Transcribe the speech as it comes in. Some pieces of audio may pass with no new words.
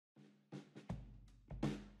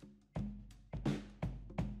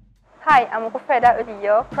Hi, I'm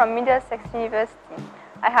Rufaida from Middlesex University.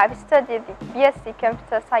 I have studied the BSc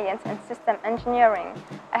Computer Science and System Engineering.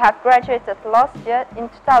 I have graduated last year in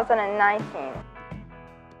 2019.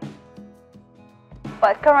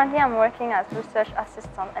 But currently I'm working as research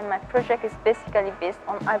assistant and my project is basically based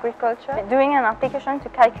on agriculture, doing an application to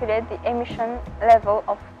calculate the emission level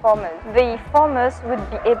of farmers. The farmers would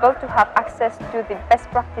be able to have access to the best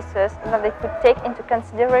practices that they could take into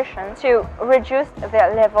consideration to reduce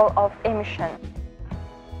their level of emission.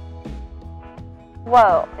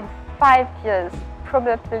 Well, in 5 years,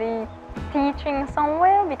 probably teaching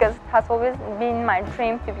somewhere, because it has always been my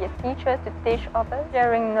dream to be a teacher, to teach others.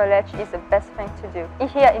 Sharing knowledge is the best thing to do.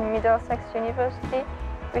 Here in Middlesex University,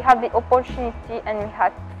 we had the opportunity and we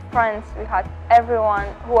had friends, we had everyone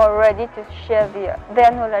who are ready to share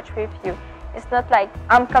their knowledge with you. It's not like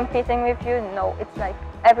I'm competing with you, no, it's like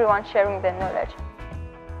everyone sharing their knowledge.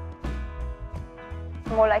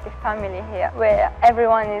 It's more like a family here, where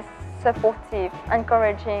everyone is supportive,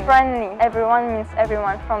 encouraging, friendly. Everyone means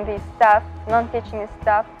everyone, from the staff, non-teaching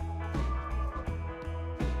staff.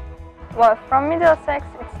 Well, from Middlesex,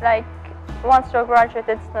 it's like once you're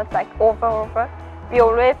graduated, it's not like over. We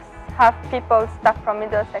always have people, staff from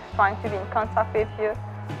Middlesex, trying to be in contact with you,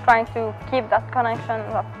 trying to keep that connection,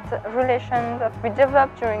 that relation that we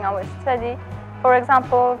developed during our study. For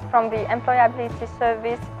example, from the employability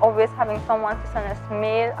service, always having someone to send us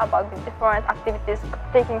mail about the different activities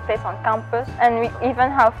taking place on campus. And we even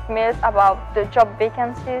have mails about the job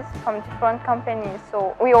vacancies from different companies.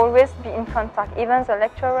 So we always be in contact, even the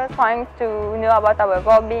lecturers, trying to know about our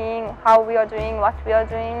well-being, how we are doing, what we are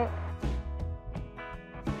doing.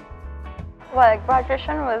 Well,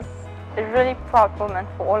 graduation was a really proud moment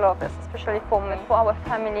for all of us, especially for me, for our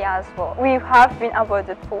family as well. We have been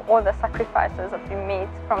awarded for all the sacrifices that we made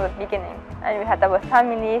from the beginning. And we had our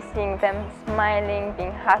family, seeing them smiling,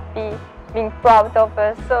 being happy, being proud of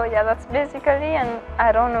us. So yeah, that's basically, and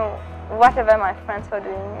I don't know, whatever my friends are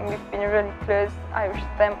doing, we've been really close. I wish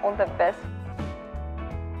them all the best.